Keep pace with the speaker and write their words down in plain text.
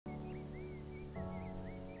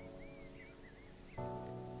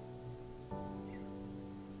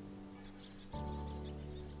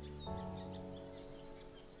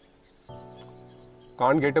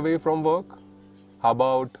can't get away from work, how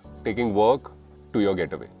about taking work to your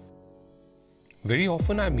getaway? Very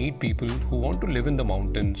often I meet people who want to live in the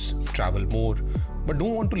mountains, travel more, but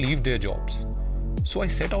don't want to leave their jobs. So I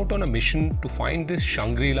set out on a mission to find this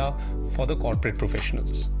Shangri-La for the corporate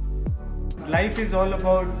professionals. Life is all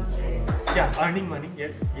about earning money.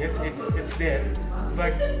 Yes, it's there.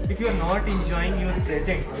 But if you're not enjoying your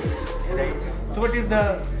present, right? So what is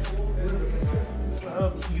the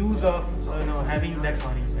use of having that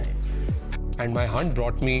money, right? And my hunt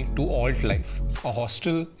brought me to ALtLife, a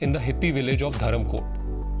hostel in the hippie village of Dharamkot.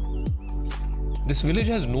 This village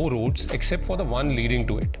has no roads except for the one leading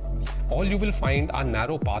to it. All you will find are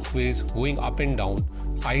narrow pathways going up and down,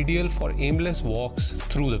 ideal for aimless walks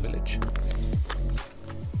through the village.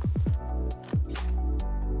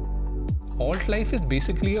 ALtLife is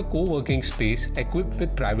basically a co-working space equipped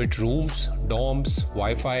with private rooms, dorms,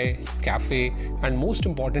 Wi-Fi, cafe, and most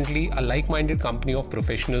importantly, a like-minded company of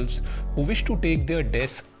professionals who wish to take their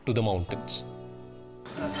desk to the mountains.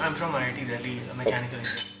 I'm from IIT Delhi, a mechanical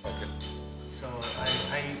engineer. Okay. So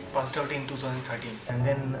I passed out in 2013, and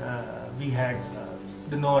then we had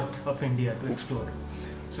the north of India to explore.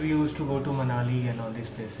 So we used to go to Manali and all these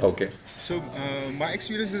places. Okay. So my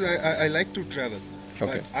experience is I like to travel.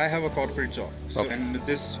 Okay. But I have a corporate job, Okay. and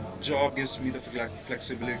this job gives me the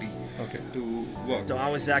flexibility to work. So I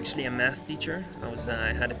was actually a math teacher.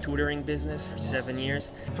 I had a tutoring business for 7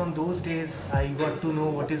 years. From those days, I got to know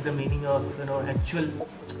what is the meaning of actual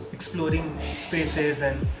exploring spaces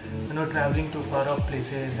and traveling to far off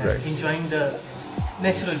places and enjoying the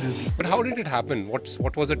natural beauty. But how did it happen?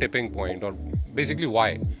 What was the tipping point, or basically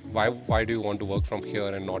why? Why do you want to work from here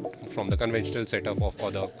and not from the conventional setup of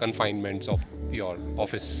or the confinements of your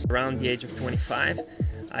office? Around the age of 25,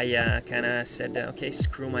 I kind of said, okay,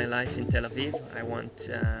 screw my life in Tel Aviv. I want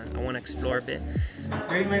to explore a bit.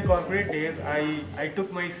 During my corporate days, I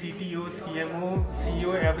took my CTO, CMO,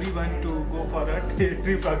 CEO, everyone to go for a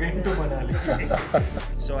trip again to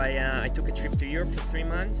Manali. So I took a trip to Europe for 3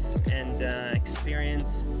 months and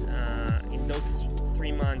experienced in those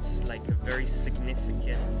 3 months like a very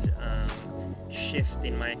significant shift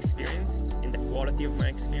in my experience, in the quality of my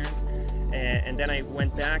experience. And then I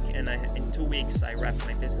went back and in 2 weeks I wrapped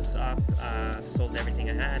my business up, sold everything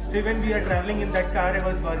I had. So when we were traveling in that car, I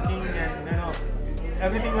was working and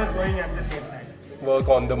everything was going at the same time. Work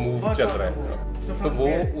on the move चल रहा है. तो वो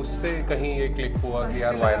उससे कहीं ये click हुआ कि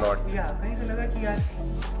यार why not? कहीं से लगा कि यार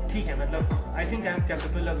ठीक है, मतलब I think I am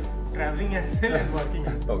capable of traveling as well as working.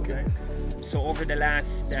 Okay. Right? So over the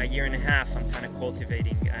last year and a half, I'm kind of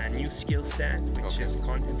cultivating a new skill set, which is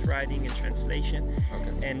content writing and translation.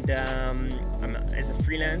 Okay. And I'm as a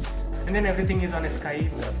freelance. And then everything is on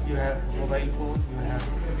Skype. You have mobile phone, you have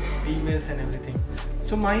emails and everything.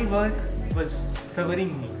 So my work was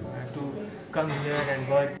favoring me to come here and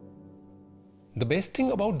work. The best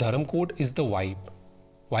thing about Dharamkot is the vibe.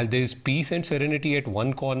 While there is peace and serenity at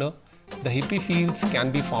one corner, the hippie feels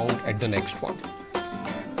can be found at the next one.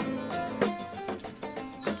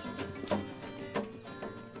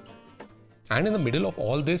 And in the middle of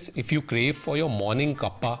all this, if you crave for your morning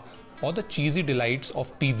kappa or the cheesy delights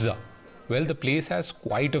of pizza, well, the place has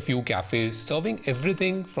quite a few cafes serving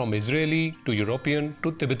everything from Israeli to European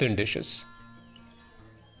to Tibetan dishes.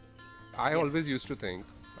 I always used to think,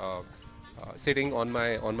 sitting on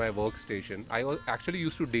my workstation, I actually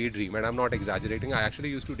used to daydream, and I'm not exaggerating. I actually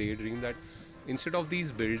used to daydream that instead of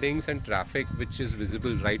these buildings and traffic which is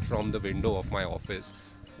visible right from the window of my office,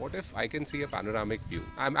 what if I can see a panoramic view?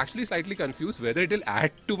 I'm actually slightly confused whether it will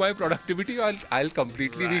add to my productivity or I'll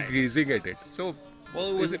completely be gazing at it. So,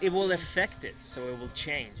 well, it will affect it, so it will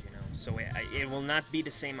change, So it will not be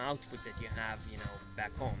the same output that you have,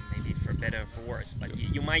 back home, maybe for better or for worse. But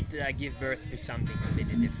you might give birth to something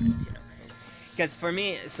completely different, Because for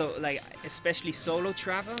me, so like especially solo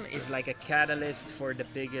travel is like a catalyst for the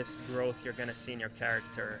biggest growth you're gonna see in your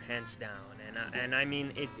character, hands down. And I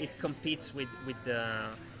mean it competes with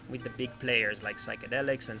the big players like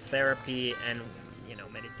psychedelics and therapy and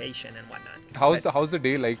meditation and whatnot. How's the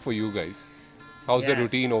day like for you guys? How's the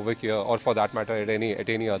routine over here, or for that matter at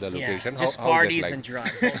any other location? Just parties and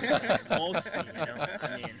drugs mostly.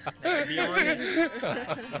 I mean, let's be honest.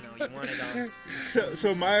 You want it all.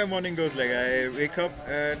 So my morning goes like I wake up,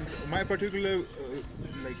 and my particular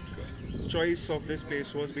choice of this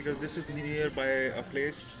place was because this is nearby a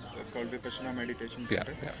place called Vipassana Meditation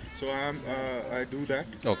Center. Yeah. So I do that.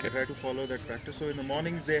 Okay. I try to follow that practice. So in the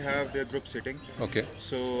mornings they have their group sitting. Okay.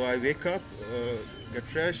 So I wake up, get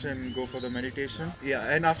fresh, and go for the meditation.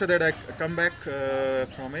 Yeah, and after that I come back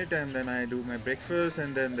from it, and then I do my breakfast,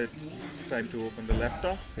 and then it's time to open the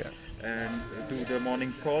laptop and do the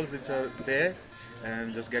morning calls which are there.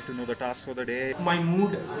 and just get to know the task for the day. My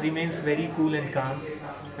mood remains very cool and calm.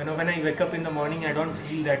 You know, when I wake up in the morning, I don't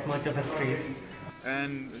feel that much of a stress.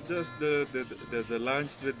 And just there's the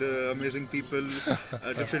lunch with the amazing people,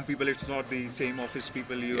 different people. It's not the same office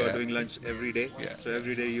people. You are doing lunch every day. So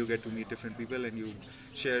every day you get to meet different people and you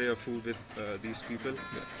share your food with these people.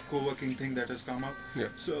 Co-working thing that has come up.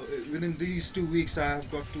 So within these 2 weeks I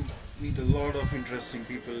have got to meet a lot of interesting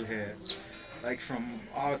people here, like from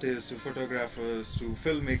artists to photographers to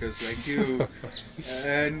filmmakers like you,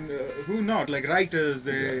 and who not, like writers,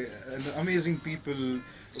 and amazing people.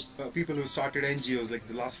 People who started NGOs, like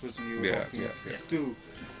the last person you were talking to.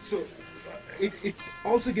 So it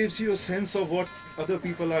also gives you a sense of what other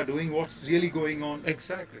people are doing, what's really going on.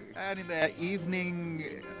 Exactly. And in the evening,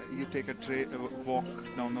 you take a walk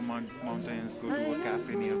down the mountains, go to a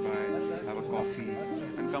cafe nearby, have a coffee,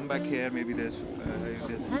 and come back here. Maybe there's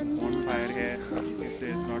bonfire here, if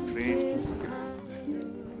there's not rain.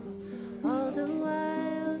 All the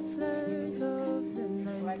wildflowers of the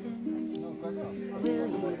mountain. Will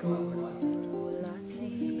you go,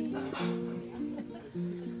 lassie?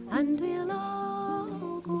 And we'll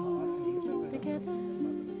all go together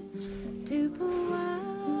to a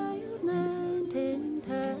wild mountain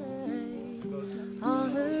tide,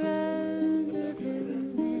 all around the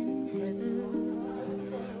blooming heather.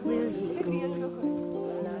 Will you go,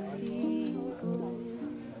 lassie, go?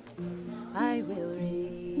 I will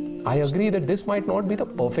raise. I agree that this might not be the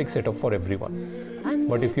perfect setup for everyone.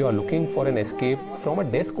 But if you are looking for an escape from a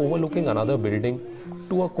desk overlooking another building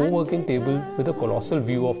to a co-working table with a colossal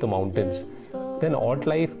view of the mountains, then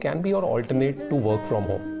ALtLife can be your alternate to work from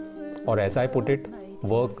home. Or as I put it,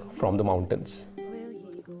 work from the mountains.